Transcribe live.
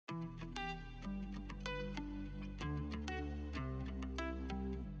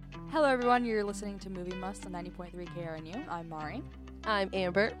Hello, everyone. You're listening to Movie Must on 90.3 KRNU. I'm Mari. I'm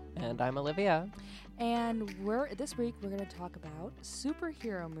Amber. And I'm Olivia. And this week we're going to talk about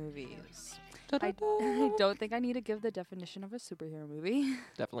superhero movies. I don't think I need to give the definition of a superhero movie.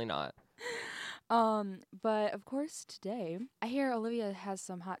 Definitely not. But of course today I hear Olivia has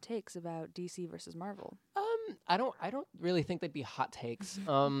some hot takes about DC versus Marvel. I don't really think they'd be hot takes.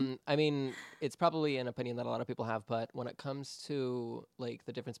 I mean, it's probably an opinion that a lot of people have, but when it comes to like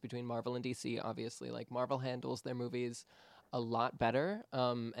the difference between Marvel and DC, obviously, like Marvel handles their movies a lot better.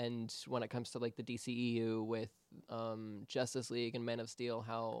 And when it comes to like the DCEU with Justice League and Man of Steel,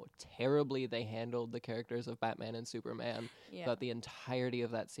 how terribly they handled the characters of Batman and Superman throughout the entirety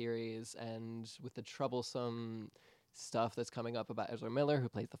of that series, and with the troublesome stuff that's coming up about Ezra Miller, who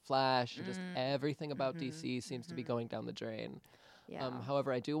plays the Flash, and just everything about DC seems to be going down the drain.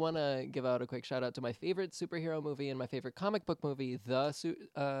 However, I do want to give out a quick shout out to my favorite superhero movie and my favorite comic book movie, the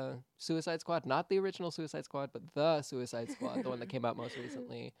Suicide Squad. Not the original Suicide Squad, but the Suicide Squad, the one that came out most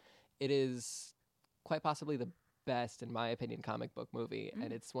recently. It is quite possibly the best, in my opinion, comic book movie,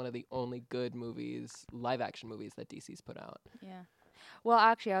 and it's one of the only good movies, live action movies, that DC's put out. Yeah. Well,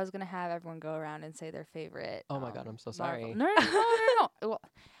 actually, I was going to have everyone go around and say their favorite. Oh my God, I'm so sorry. No. Well,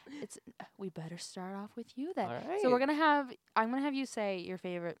 we better start off with you then. All right. So I'm going to have you say your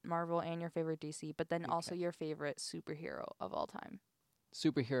favorite Marvel and your favorite DC, but then also your favorite superhero of all time.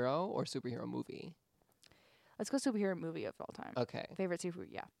 Superhero or superhero movie? Let's go superhero movie of all time. Okay. Favorite superhero,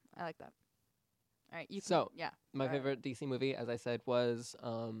 yeah. I like that. All right, my favorite DC movie, as I said, was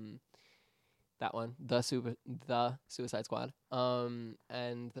that one, the Suicide Squad. And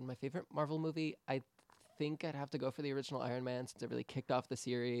then my favorite Marvel movie, I think I'd have to go for the original Iron Man, since it really kicked off the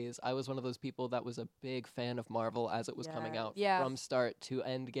series. I was one of those people that was a big fan of Marvel as it was coming out from start to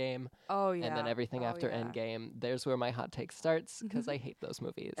Endgame. Oh, yeah. And then everything after Endgame. There's where my hot take starts, because I hate those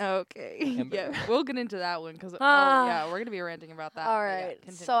movies. Okay. Amber. Yeah, we'll get into that one, because we're going to be ranting about that. All right.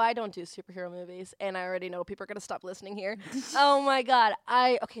 So I don't do superhero movies, and I already know people are going to stop listening here. Oh, my God.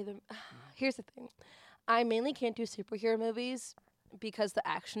 Here's the thing. I mainly can't do superhero movies because the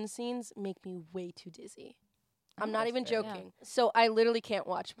action scenes make me way too dizzy. I'm not even joking. Yeah. So I literally can't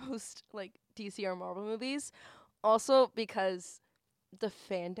watch most like DC or Marvel movies. Also because the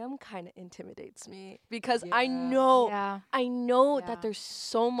fandom kind of intimidates me, because I know that there's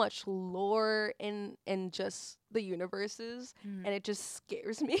so much lore in just the universes, and it just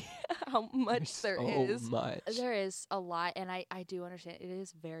scares me how much there is. There is a lot, and I do understand it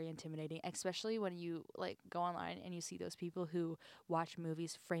is very intimidating, especially when you like go online and you see those people who watch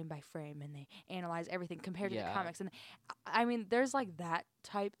movies frame by frame and they analyze everything compared to the comics. And I mean, there's like that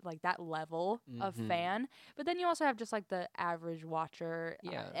type, like that level of fan, but then you also have just like the average watcher.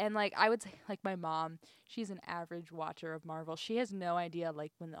 And like I would say, like my mom, she's an average watcher of Marvel. She has no idea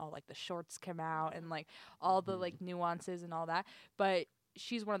like when all like the shorts come out and like all the like nuances and all that, but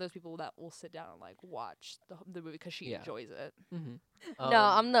she's one of those people that will sit down and like watch the movie because she enjoys it. No,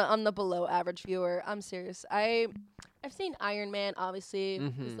 I'm the below average viewer. I'm serious. I've seen Iron Man, obviously,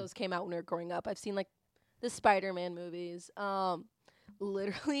 because those came out when we were growing up. I've seen like the Spider-Man movies.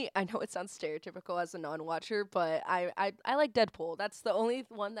 Literally, I know it sounds stereotypical as a non-watcher, but I like Deadpool. That's the only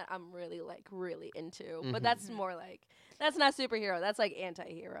one that I'm really into. But that's more like, that's not superhero. That's like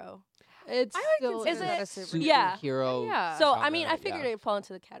anti-hero. It's still is it superhero? Yeah. So I mean, I figured it'd fall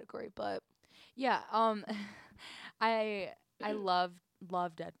into the category, but I love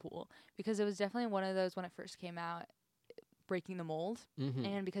Deadpool because it was definitely one of those when it first came out, breaking the mold.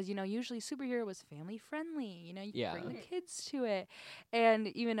 And because usually superhero was family friendly, you could bring the kids to it, and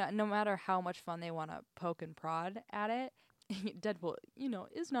even no matter how much fun they want to poke and prod at it, Deadpool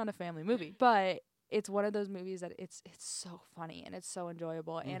is not a family movie, but it's one of those movies that it's so funny and it's so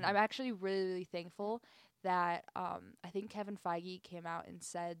enjoyable. And I'm actually really, really thankful that I think Kevin Feige came out and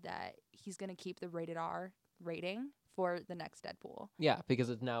said that he's going to keep the rated R rating for the next Deadpool. Yeah, because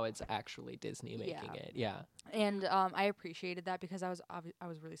it's actually Disney making it. Yeah. And I appreciated that, because I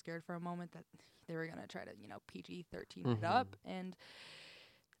was really scared for a moment that they were going to try to, PG-13 it up, and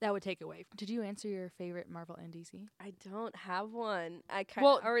that would take away. Did you answer your favorite Marvel and DC? I don't have one. I kind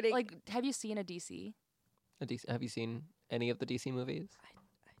of already like. Have you seen a DC? Have you seen any of the DC movies? I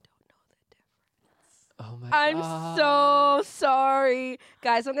don't know the difference. Oh my God. I'm so sorry,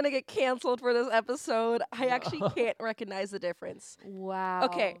 guys. I'm gonna get canceled for this episode. I actually can't recognize the difference. Wow.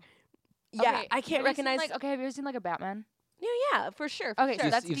 Okay. Yeah, okay. I can't recognize. Have you ever seen like a Batman? Yeah, for sure. Okay,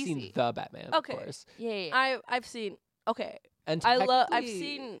 so that's you've DC. Seen the Batman, of course. Yeah. I've seen. Okay. And I've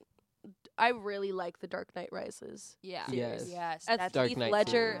seen. I really like The Dark Knight Rises. Yeah. Yes. That's Heath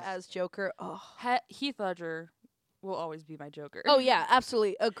Ledger as Joker. Oh, Heath Ledger will always be my Joker. Oh yeah,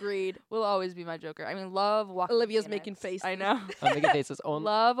 absolutely agreed. Will always be my Joker. I mean, love Joaquin Olivia's Phoenix. making faces. I know. I'm making faces.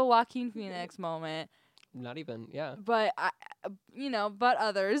 Love a Joaquin Phoenix moment. Not even, yeah. But but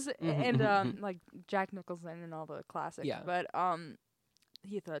others and Mhm. like Jack Nicholson and all the classics. Yeah. But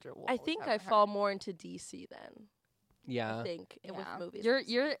Heath Ledger will I always think have I my fall heart. more into DC then. Yeah. I think with Yeah. movies.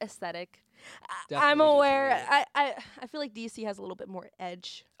 Your aesthetic. I'm Definitely aware. DC. I feel like DC has a little bit more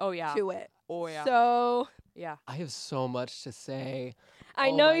edge Oh yeah. to it. Oh yeah. So Yeah. I have so much to say. I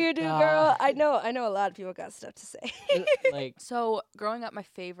Oh know my you do, God. girl. I know a lot of people got stuff to say. Like, So growing up, my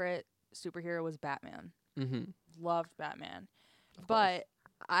favorite superhero was Batman. mm-hmm. Loved Batman, Of course. but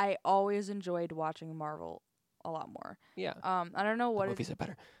I always enjoyed watching Marvel a lot more. Yeah. I don't know what The it movies are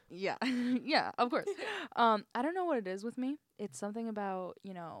better. Yeah, yeah, of course. I don't know what it is with me. It's something about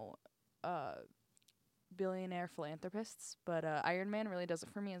billionaire philanthropists, but Iron Man really does it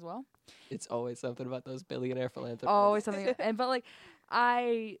for me as well. It's always something about those billionaire philanthropists. Always something, but like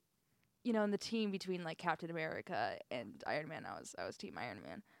I, in the team between like Captain America and Iron Man, I was Team Iron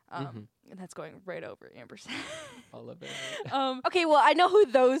Man. And that's going right over Amber's. All of it. Okay, well I know who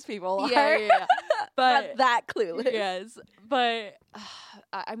those people are. yeah. But But that clueless. yes, but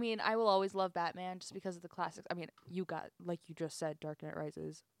I mean, I will always love Batman just because of the classics. I mean, you got, like you just said, Dark Knight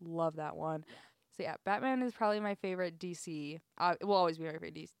Rises. Love that one. So yeah, Batman is probably my favorite DC. It will always be my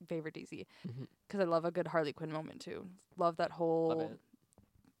favorite DC Mhm. because I love a good Harley Quinn moment too. Love that Love whole it.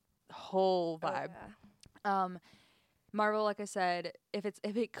 whole Oh, vibe. yeah. Marvel, like I said, if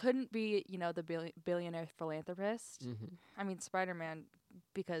it couldn't be the billionaire philanthropist, Mm-hmm. I mean Spider-Man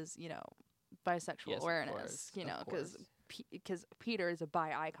because bisexual Yes, of awareness, course, of because course. Peter is a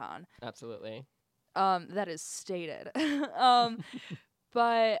bi icon. Absolutely. That is stated.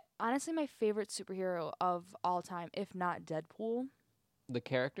 But honestly, my favorite superhero of all time, if not Deadpool, The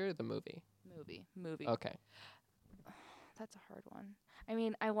character, the movie. movie. Okay. That's a hard one. I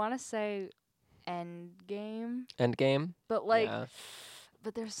mean, I want to say Endgame, Endgame. but like, Yeah.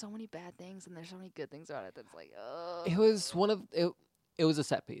 but there's so many bad things and there's so many good things about it. That's like, It was one of it. It was a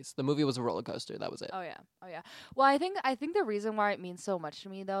set piece. The movie was a roller coaster. That was it. Oh yeah. Well, I think the reason why it means so much to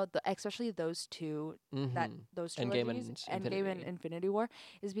me though, especially those two, Mm-hmm. those Endgame trilogies, and Endgame and Infinity. Infinity War,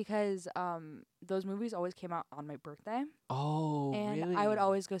 is because those movies always came out on my birthday, Oh, and really? I would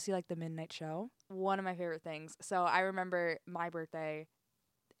always go see like the midnight show. One of my favorite things. So I remember my birthday,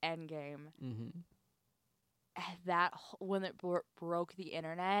 Endgame. Mm-hmm. When it broke the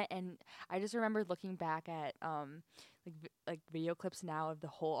internet, and I just remember looking back at like video clips now of the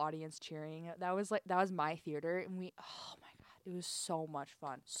whole audience cheering. That was my theater, and oh my god, it was so much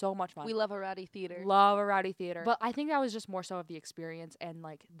fun, We love a rowdy theater. love a rowdy theater. But I think that was just more so of the experience and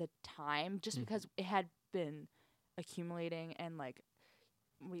like the time, just because it had been accumulating and like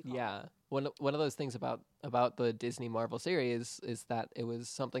Yeah. One of those things about the Disney Marvel series is that it was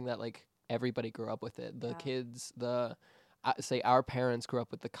something that like everybody grew up with it. The Yeah. kids, say our parents grew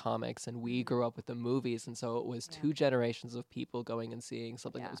up with the comics and we grew up with the movies, and so it was Yeah. two generations of people going and seeing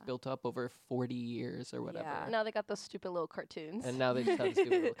something that was Yeah. built up over 40 years or whatever. Yeah. Now they got those stupid little cartoons. And now they just have the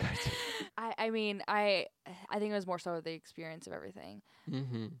stupid little cartoon. I mean I think it was more so the experience of everything.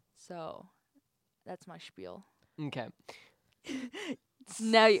 Mm-hmm. So that's my spiel. Okay.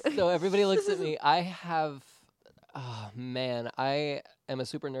 Now you So everybody looks at me. I have, oh man, I am a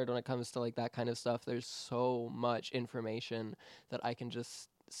super nerd when it comes to like that kind of stuff. There's so much information that I can just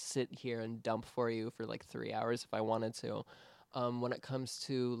sit here and dump for you for like 3 hours if I wanted to. When it comes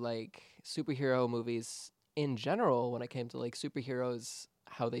to like superhero movies in general, when it came to like superheroes,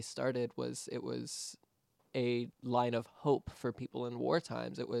 how they started was a line of hope for people in war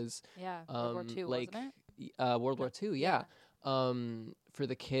times. It was World War II, like wasn't it? World War II, yeah. For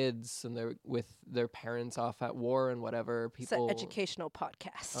the kids and with their parents off at war and whatever, It's an people educational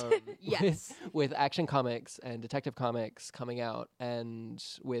podcast. Yes. with Action Comics and Detective Comics coming out, and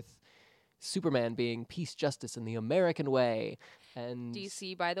with Superman being peace, justice, and the American way, and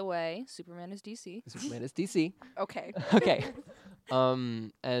DC, by the way, Superman is DC. Superman is DC. Okay. Okay.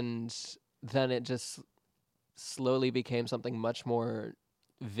 And then it just slowly became something much more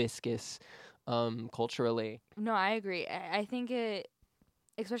viscous culturally. No, I agree. I think it,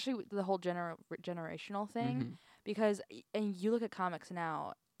 especially with the whole generational thing, Mhm. because and you look at comics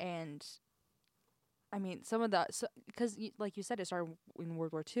now, and I mean some of the because like you said, it started in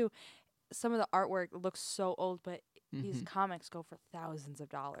World War II. Some of the artwork looks so old, but these Mhm. comics go for thousands of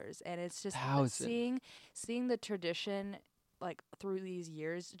dollars, and it's just Thousands. seeing the tradition like through these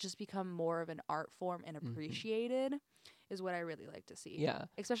years just become more of an art form and appreciated is what I really like to see. Yeah.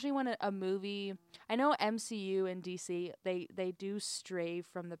 Especially when a movie, I know MCU and DC, they do stray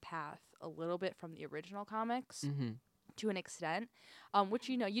from the path a little bit from the original comics Mm-hmm. to an extent, which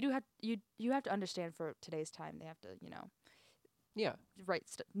you have to understand for today's time. They have to Yeah.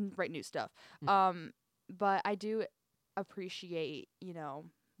 write new stuff. Mhm. But I do appreciate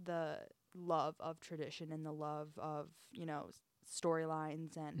the love of tradition and the love of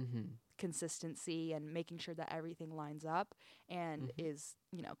storylines and Mm-hmm. consistency and making sure that everything lines up and Mhm. is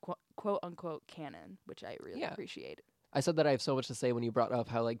quote unquote canon, which I really Yeah. appreciate. I said that I have so much to say when you brought up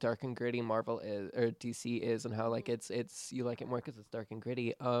how like dark and gritty Marvel is or DC is, and how like it's you like it more because it's dark and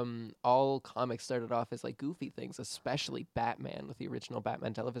gritty. All comics started off as like goofy things, especially Batman with the original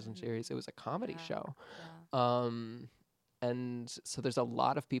Batman television series. It was a comedy Yeah. show. Yeah. And so there's a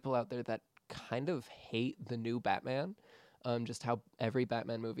lot of people out there that kind of hate the new Batman. Just how every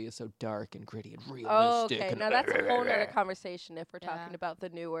Batman movie is so dark and gritty and realistic. Oh, okay. And Now that's a whole nother conversation if we're Yeah. talking about the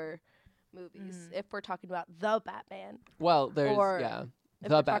newer movies. Mhm. If we're talking about the Batman. Well, there's Or yeah, If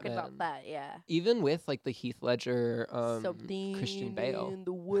the we're Batman. talking about that, yeah. Even with like the Heath Ledger, Something Christian Bale. in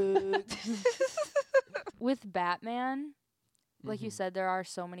the woods. With Batman, like you Mhm. said, there are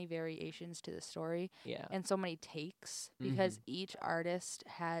so many variations to the story Yeah. and so many takes because each artist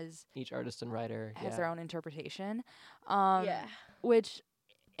has Each artist and writer their own interpretation. Yeah. Which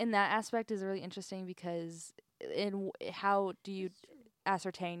in that aspect is really interesting because how do you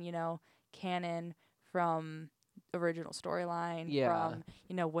ascertain, canon from original storyline Yeah.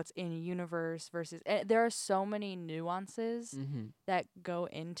 from, what's in universe versus there are so many nuances Mm-hmm. that go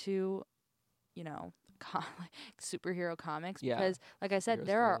into, like superhero comics Yeah. because like I said, Superhero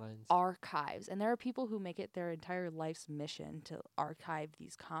there are storylines. archives and there are people who make it their entire life's mission to archive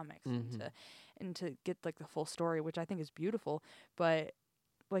these comics and to get like the full story, which I think is beautiful. But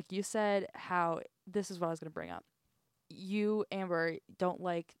like you said, how this is what I was going to bring up. You, Amber, don't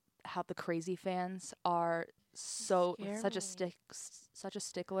like how the crazy fans are such a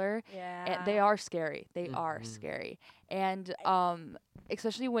stickler. Yeah. And they are scary. They are Mhm. scary. And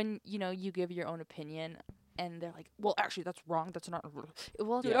especially when you give your own opinion and they're like, well, actually that's wrong, that's not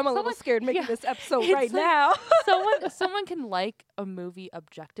well, Dude, I'm a little scared making yeah. this episode It's right like- now. someone can like a movie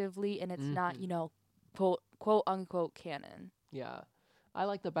objectively and it's not, quote unquote canon. Yeah. I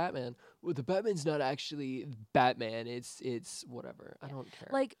like the Batman. Well, the Batman's not actually Batman. It's whatever. I don't care.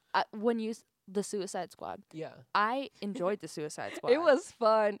 Like when the Suicide Squad. yeah. I enjoyed the Suicide Squad. It was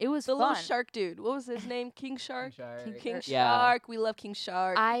fun. It was the fun. little shark dude. What was his name? King Shark? King Yeah. Shark. We love King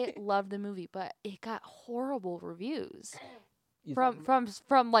Shark. I loved the movie, but it got horrible reviews You from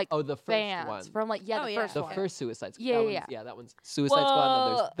thought- like oh, the first fans one. from like Oh, the yeah. first The one. first Suicide Squad. Yeah, That yeah, one's- yeah, that one's Suicide Squad.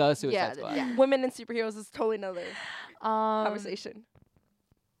 And then there's the Suicide Squad. yeah. Women in superheroes is totally another Um, conversation.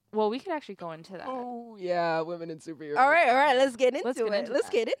 well, we could actually go into that Oh yeah, women in superheroes. All right. Let's get into Let's get it. into Let's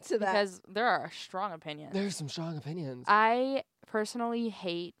that. get into that. because there are strong opinions. There's some strong opinions. I personally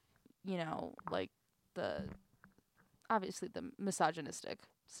hate, like obviously the misogynistic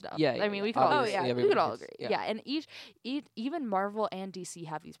stuff. Yeah, I mean, we could obviously, all, we everybody could all gets- agree. yeah. Yeah, and even Marvel and DC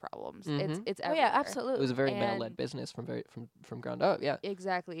have these problems. Mhm. It's oh everywhere. yeah, absolutely. It was a very and- male-led business from ground up. Yeah.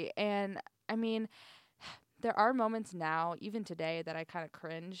 Exactly. And I mean, there are moments now, even today, that I kind of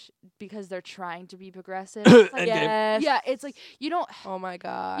cringe because they're trying to be progressive. It's like, Yes. yeah, it's like you don't Oh my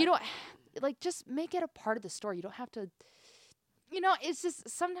god. like just make it a part of the story. You don't have to. It's just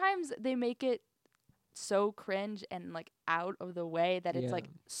sometimes they make it so cringe and like out of the way that it's Yeah. like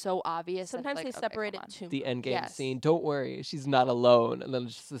so obvious. that, Sometimes like, they okay, separate come it on. too. The end game Yes. scene. Don't worry, she's not alone. And then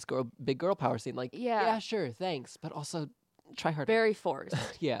it's just this big girl power scene. Like, Yeah. yeah, sure, thanks, but also try harder. Very forced.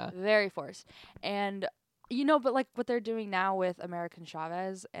 yeah. Very forced. And but like what they're doing now with American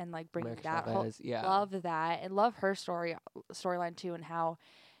Chavez and like bringing America that whole, Chavez, yeah. love that and love her storyline too and how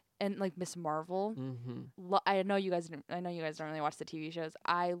and like Miss Marvel. Mm-hmm. I know you guys don't really watch the TV shows.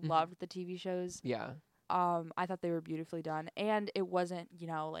 I loved the TV shows. Yeah. I thought they were beautifully done and it wasn't,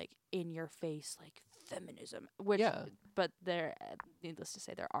 like in your face like feminism, which Yeah. but there needless to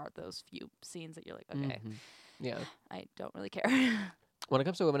say there are those few scenes that you're like, okay, Mhm. Yeah. I don't really care. When it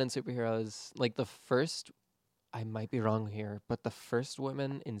comes to women in superheroes, like the first, I might be wrong here, but the first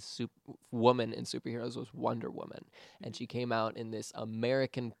woman in superheroes was Wonder Woman, and she came out in this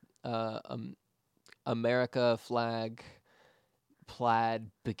American, America flag, plaid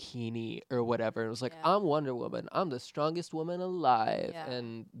bikini or whatever. It was like, Yeah. I'm Wonder Woman. I'm the strongest woman alive, Yeah.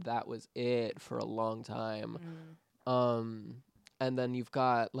 and that was it for a long time. Mm. And then you've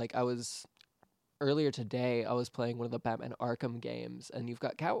got like earlier today, I was playing one of the Batman Arkham games, and you've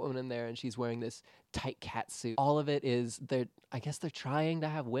got Catwoman in there, and she's wearing this tight cat suit. All of it is I guess they're trying to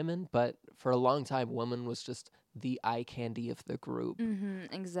have women, but for a long time, woman was just the eye candy of the group.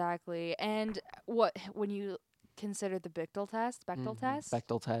 Exactly. And when you consider the Bechdel test,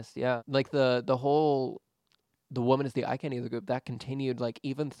 Bechdel test, yeah. Like the whole the woman is the eye candy of the group, that continued like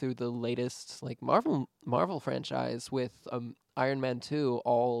even through the latest like Marvel franchise with Iron Man 2.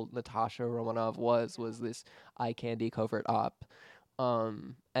 All Natasha Romanoff was this eye candy covert op.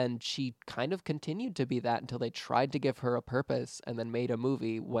 And she kind of continued to be that until they tried to give her a purpose and then made a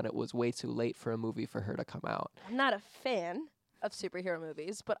movie when it was way too late for a movie for her to come out. I'm not a fan of superhero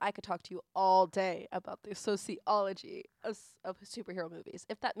movies, but I could talk to you all day about the sociology of superhero movies,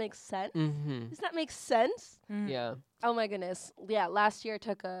 if that makes sense. Does that make sense? Yeah. Oh my goodness. Yeah, last year I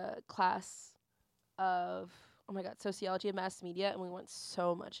took a class of sociology and mass media, and we went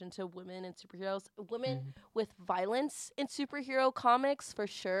so much into women and superheroes, women with violence in superhero comics for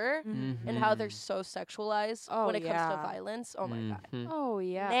sure, and how they're so sexualized when it comes to violence. Oh my god. Oh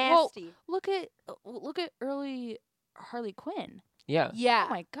yeah. Nasty. Well, look at early Harley Quinn. Yeah. Yeah. Oh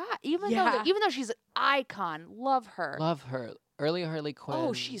my god. Even though she's an icon, love her. Love her. Early Harley Quinn.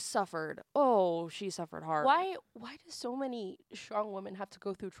 Oh, she suffered. Oh, she suffered hard. Why do so many strong women have to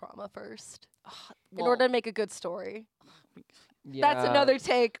go through trauma first in order to make a good story? Yeah, That's another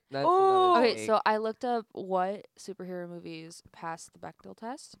take. Okay, so I looked up what superhero movies passed the Bechdel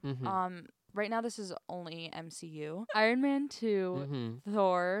test. Right now this is only MCU. Iron Man 2,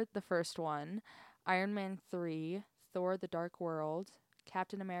 Thor, the first one, Iron Man 3, Thor: The Dark World,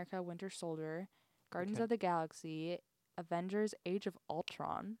 Captain America: Winter Soldier, Guardians of the Galaxy, Avengers: Age of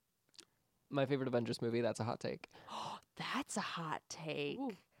Ultron. My favorite Avengers movie. That's a hot take. That's a hot take.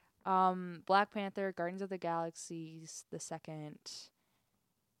 Ooh. Black Panther, Guardians of the Galaxy, the second.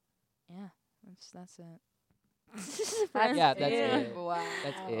 Yeah, that's it. That's it. Wow.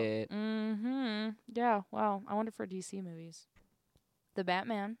 That's it. Yeah. Wow. I wonder for DC movies. The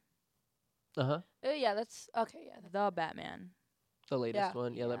Batman. Yeah, that's okay. Yeah, The Batman. The latest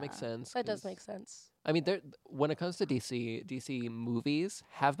one. Yeah, that makes sense. That does make sense. I mean, when it comes to DC movies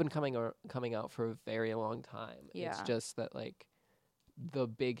have been coming out for a very long time. Yeah. It's just that like the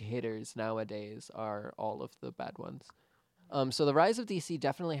big hitters nowadays are all of the bad ones. So the rise of DC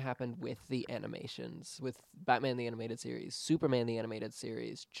definitely happened with the animations, with Batman the Animated Series, Superman the Animated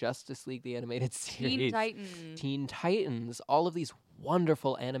Series, Justice League the Animated Series, Teen Titans, all of these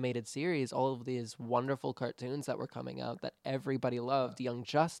wonderful animated series, all of these wonderful cartoons that were coming out that everybody loved, Young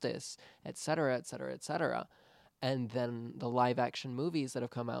Justice, etc., etc., etc. And then the live action movies that have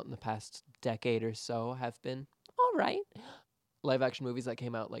come out in the past decade or so have been all right. Live action movies that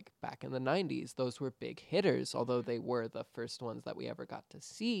came out like back in the 90s, those were big hitters, although they were the first ones that we ever got to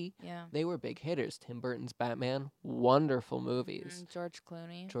see. Yeah. They were big hitters. Tim Burton's Batman, wonderful movies. George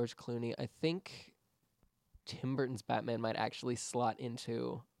Clooney. I think Tim Burton's Batman might actually slot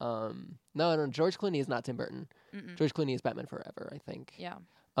into no, George Clooney is not Tim Burton. George Clooney is Batman Forever, I think. Yeah.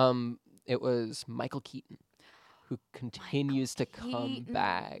 It was Michael Keaton who continues to come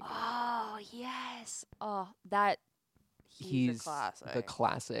back. Oh, yes. Oh, that he's the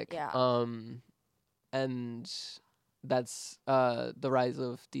classic. Yeah. And that's the rise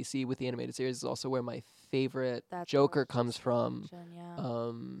of DC with the animated series is also where my favorite Joker comes from.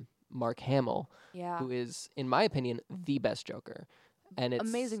 Yeah. Mark Hamill, who is, in my opinion, the best Joker. And it's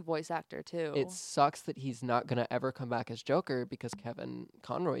amazing voice actor too. It sucks that he's not gonna ever come back as Joker because Kevin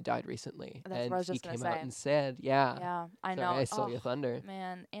Conroy died recently. That's what I was just he came say. out and said, yeah, I know. I stole your thunder.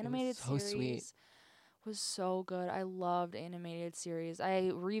 Man, animated series sweet. Was so good. I loved animated series.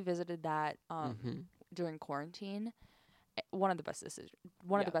 I revisited that during quarantine. One of the best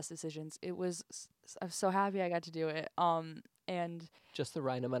decisions. It was. I'm so happy I got to do it. And just the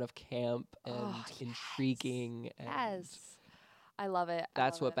right amount of camp and intriguing. Yes. I love it.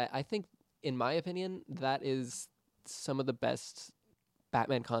 I think, in my opinion, that is some of the best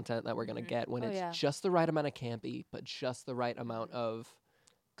Batman content that we're gonna get when it's just the right amount of campy, but just the right amount of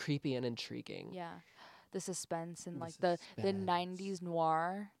creepy and intriguing. Yeah. The suspense and the 90s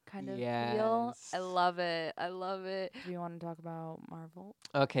noir kind of feel. I love it. Do you want to talk about Marvel?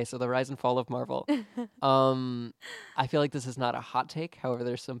 Okay, so the rise and fall of Marvel. I feel like this is not a hot take. However,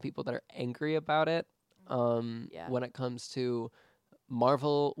 there's some people that are angry about it. When it comes to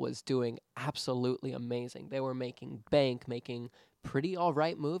Marvel was doing absolutely amazing. They were making bank, making pretty all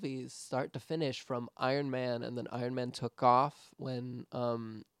right movies start to finish from Iron Man, and then Iron Man took off when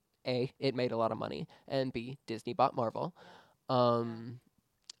A, it made a lot of money, and B, Disney bought Marvel. And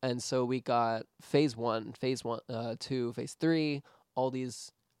so we got phase 1, 2, phase 3, all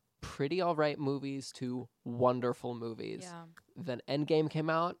these pretty all right movies to wonderful movies. Yeah. Then Endgame came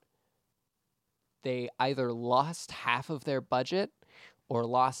out. They either lost half of their budget or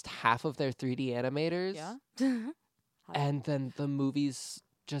lost half of their 3D animators. Yeah. And then the movies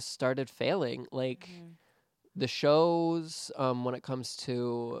just started failing. Like Mhm. the shows, when it comes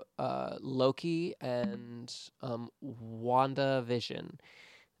to Loki and WandaVision,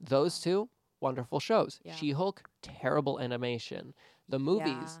 those two wonderful shows. Yeah. She-Hulk, terrible animation. The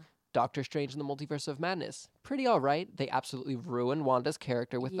movies, Yeah. Doctor Strange and the Multiverse of Madness, pretty all right. They absolutely ruined Wanda's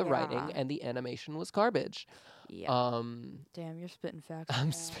character with the writing, Yeah. and the animation was garbage. Yeah. Damn, you're spitting facts. I'm right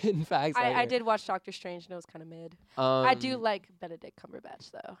now. spitting facts. out I here. did watch Doctor Strange and it was kind of mid. I do Um, like Benedict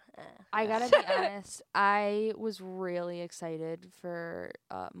Cumberbatch though. I gotta be honest. I was really excited for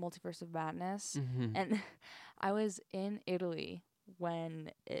Multiverse of Madness, mhm. and I was in Italy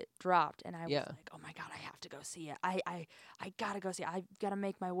when it dropped, and I was Yeah. like, "Oh my god, I have to go see it! I gotta go see it! I gotta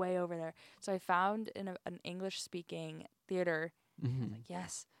make my way over there." So I found an English speaking theater. I was Mhm. like,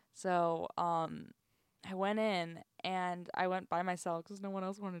 "Yes." So I went in, and I went by myself because no one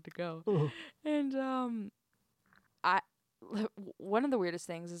else wanted to go. And one of the weirdest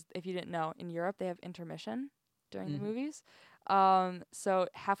things is, if you didn't know, in Europe they have intermission during Mhm. the movies. So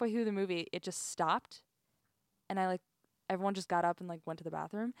halfway through the movie, it just stopped, and everyone just got up and went to the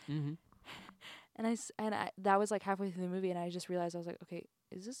bathroom, Mhm. and that was halfway through the movie, and I just realized, I was like, okay,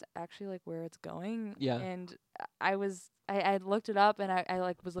 is this actually where it's going? Yeah. And I looked it up, and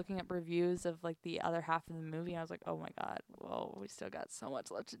I was looking at reviews of the other half of the movie, and I was like, oh my god, well, we still got so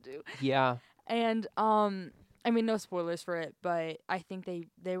much left to do. Yeah. And I mean, no spoilers for it, but I think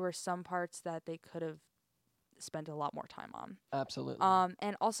there were some parts that they could have spent a lot more time on. Absolutely.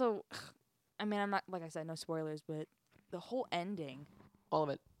 And also, I mean, I'm not, like I said, no spoilers, but the whole ending. All of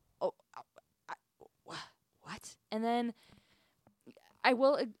it. Oh, what? And then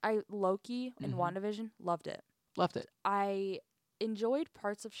Loki and Mhm. WandaVision, loved it. Left it. I enjoyed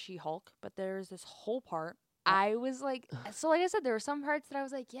parts of She-Hulk, but there's this whole part. I was like, so like I said, there were some parts that I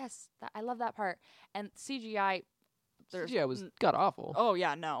was like, yes, I love that part. And CGI, CGI was god awful. oh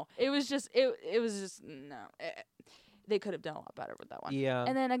yeah, no, it was just no. They could have done a lot better with that one. Yeah.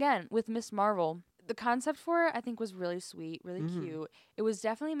 And then again with Miss Marvel, the concept for it I think was really sweet, really Mhm. cute. It was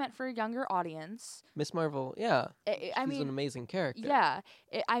definitely meant for a younger audience. Miss Marvel. Yeah. I She's mean, an amazing character. yeah.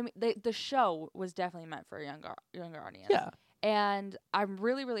 I mean, the show was definitely meant for a younger audience. Yeah. And I'm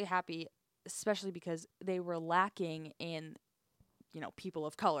really, really happy, especially because they were lacking in, people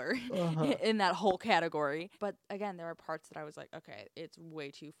of color Uh-huh. in that whole category. But again, there were parts that I was like, okay, it's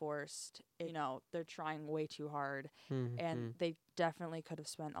way too forced. They're trying way too hard. Mhm. And they definitely could have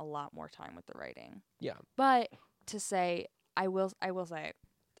spent a lot more time with the writing. Yeah. But to say, I will say,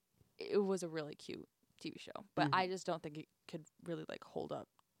 it was a really cute TV show. But Mhm. I just don't think it could really hold up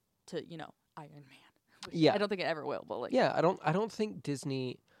to, Iron Man. Which Yeah. I don't think it ever will, but Yeah, I don't think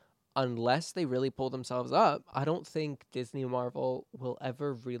Disney, unless they really pull themselves up, I don't think Disney and Marvel will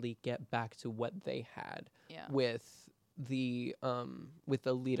ever really get back to what they had yeah. with the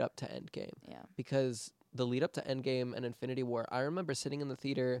lead up to Endgame. Yeah. Because the lead up to Endgame and Infinity War, I remember sitting in the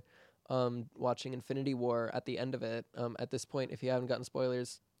theater watching Infinity War. At the end of it, at this point, if you haven't gotten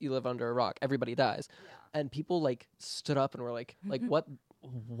spoilers, you live under a rock. Everybody dies. Yeah. And people stood up and were like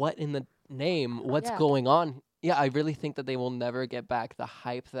what in the name? What's Yeah. going on? Yeah, I really think that they will never get back the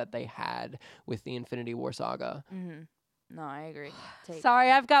hype that they had with the Infinity War saga. Mm-hmm. No, I agree. Sorry,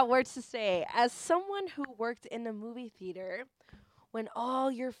 I've got words to say. As someone who worked in a movie theater, when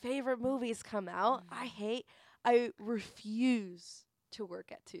all your favorite movies come out, I refuse to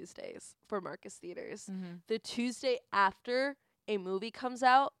work at Tuesdays for Marcus Theaters. Mm-hmm. The Tuesday after a movie comes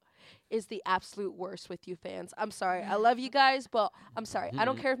out is the absolute worst with you fans. I'm sorry. I love you guys, but I'm sorry. I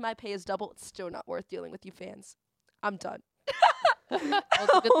don't care if my pay is double. It's still not worth dealing with you fans. I'm done. Well,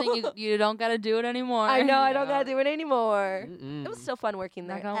 it's a good thing you don't got to do it anymore. I know. I don't Yeah. got to do it anymore. Mm-mm. It was still fun working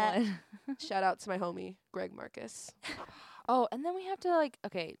there. Not gonna lie. Shout out to my homie, Greg Marcus. Oh, and then we have to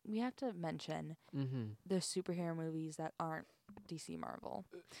we have to mention Mhm. the superhero movies that aren't DC Marvel.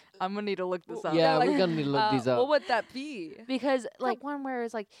 I'm gonna need to look this up. Yeah, like, we're gonna need to look these up. What would that be? Because one where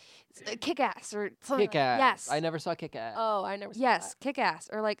it's Kick-Ass or something. Kick-Ass. Yes. I never saw Kick-Ass. Oh, I never saw Yes, Kick-Ass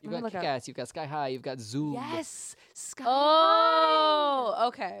or You've let me got look up. Kick-Ass, you've got Sky High, you've got Zoom. Yes, Sky. that. Oh,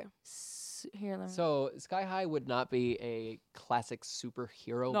 okay. Here, let me. So Sky High would not be a classic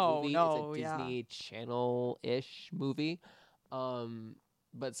superhero No, movie. no, It's a yeah. Disney Channel-ish movie.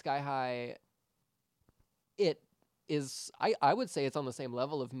 But Sky High, it is, I would say it's on the same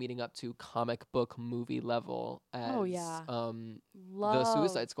level of meeting up to comic book movie level as Oh, yeah. the Love.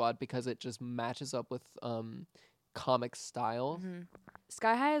 Suicide Squad, because it just matches up with comic style. Mhm.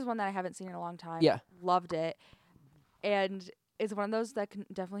 Sky High is one that I haven't seen in a long time. Yeah. Loved it. And it's one of those that can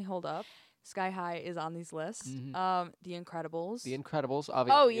definitely hold up. Sky High is on these lists. Mhm. The Incredibles. The Incredibles,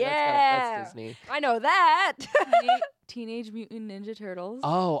 obviously. Oh, That's yeah. Disney. I know that. Teenage Mutant Ninja Turtles.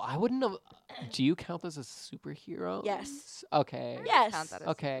 Oh, I wouldn't have. Do you count this as superheroes? Yes. Okay. Yes. Count that as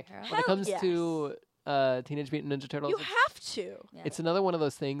Okay. superhero. When Hell it comes yes. to Teenage Mutant Ninja Turtles, You have to. Yeah. it's another one of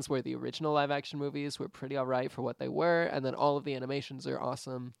those things where the original live action movies were pretty alright for what they were, and then all of the animations are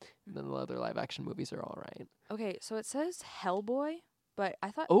awesome, and then the other live action movies are alright. Okay, so it says Hellboy, but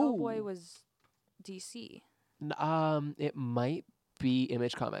I thought Oh. Hellboy was DC. It might be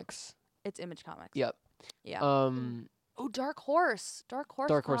Image Comics. It's Image Comics. Yep. Yeah. Oh, Dark Horse. Dark Horse.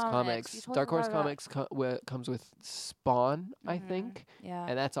 Dark Horse You Comics. totally Dark Horse forgot about- Comics comes with Spawn, I Mhm. think, Yeah.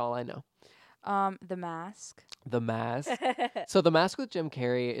 and that's all I know. The Mask. The Mask. So The Mask with Jim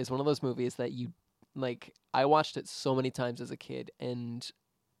Carrey is one of those movies that you like. I watched it so many times as a kid, and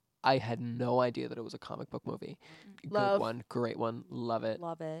I had no idea that it was a comic book movie. Love. Good one, great one, love it.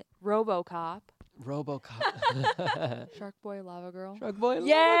 Love it. RoboCop. RoboCop. Shark Boy, Lava Girl. Shark Boy. Lava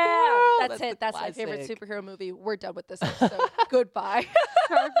Yeah. Girl! That's it. the That's my favorite classic. superhero movie. We're done with this episode. Goodbye.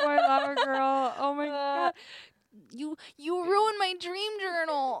 Shark Boy, Lava Girl. Oh my god. You ruined my dream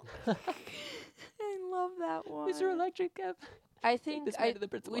journal. I love that one. Mr. Electric. I think this man to the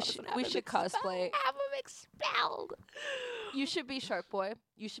principal we office should and have we him should cosplay. Have him expelled. You should be Shark Boy.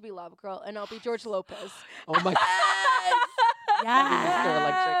 You should be Lava Girl, and I'll be George Lopez. Oh my. Mr.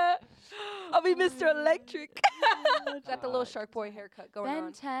 Electric. I'll be Mr. Electric. Got the little Shark Boy haircut going Ben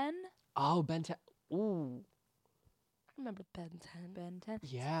on. 10. Oh, Ben 10. Ooh. I remember Ben 10. Ben 10.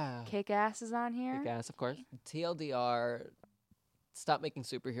 Yeah. Kick Ass is on here. Gas, of course. TLDR. Stop making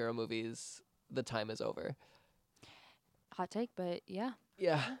superhero movies. The time is over. Hot take, but yeah.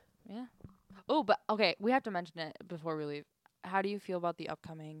 Yeah. Yeah. Oh, but okay, we have to mention it before we leave. How do you feel about the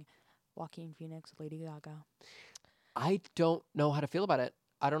upcoming Joaquin Phoenix, Lady Gaga? I don't know how to feel about it.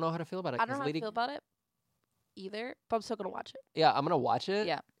 I don't know how to feel about it. I don't know 'cause how Lady to feel about it either, but I'm still gonna watch it. Yeah, I'm gonna watch it.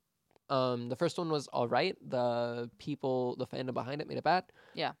 Yeah. The first one was all right. The fandom behind it made it bad.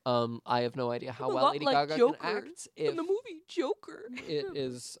 Yeah. I have no idea how I'm a well lot Lady like Gaga Joker can act. If movie Joker. it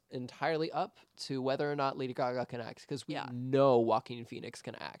is entirely up to whether or not Lady Gaga can act, because we Yeah. know Joaquin Phoenix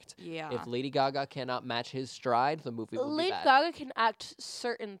can act. Yeah. If Lady Gaga cannot match his stride, the movie will Lady be bad. Gaga can act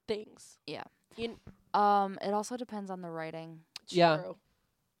certain things. Yeah. You It also depends on the writing. Yeah. True.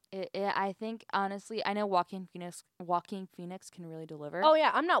 I think honestly, I know Joaquin Phoenix can really deliver. Oh yeah,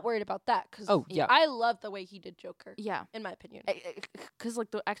 I'm not worried about that because Oh, yeah. I love the way he did Joker. yeah. In my opinion. Because like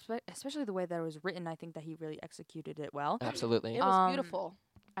especially the way that it was written, I think that he really executed it well. Absolutely. It was Um, beautiful.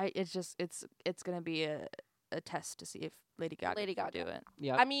 It's gonna be a test to see if Lady Gaga Lady can Gaga. do it.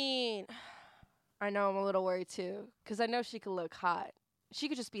 Yeah. I mean, I know I'm a little worried too because I know she could look hot. She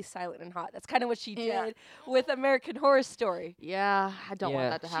could just be silent and hot. That's kind of what she did Yeah. with American Horror Story. Yeah, I don't Yeah. want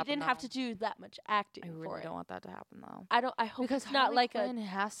that to She happen. didn't have to though. do that much acting I for really it. don't want that to happen though. I hope Because it's not Harley like Quinn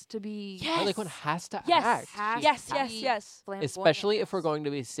has to be Yes. Harley Quinn has to yes, act. Has yes, to yes, be yes. flamboyant. Especially if we're going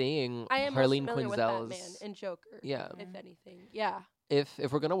to be seeing I am most Harleen familiar with Batman Quinzel's. and Joker. Yeah. If anything, yeah. If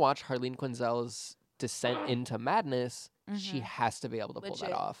we're gonna watch Harleen Quinzel's descent into madness, she Mhm. has to be able to pull that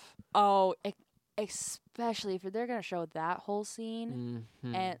Legit. off. Oh, especially if they're gonna show that whole scene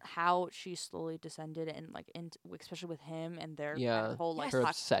Mhm. and how she slowly descended and like into especially with him and their Yeah, whole like her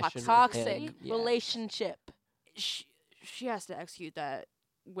tox- obsession with Toxic him. Yeah. relationship. she has to execute that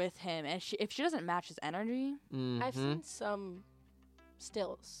with him, and if she doesn't match his energy, I've Mhm. seen some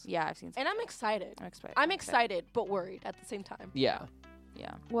stills, yeah, I've seen. and I'm excited. I'm I'm excited but worried at the same time. Yeah.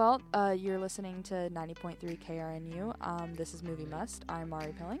 Yeah. Well, you're listening to 90.3 KRNU. This is Movie Must. I'm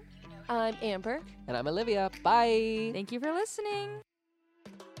Mari Pilling. I'm Amber. And I'm Olivia. Bye. Thank you for listening.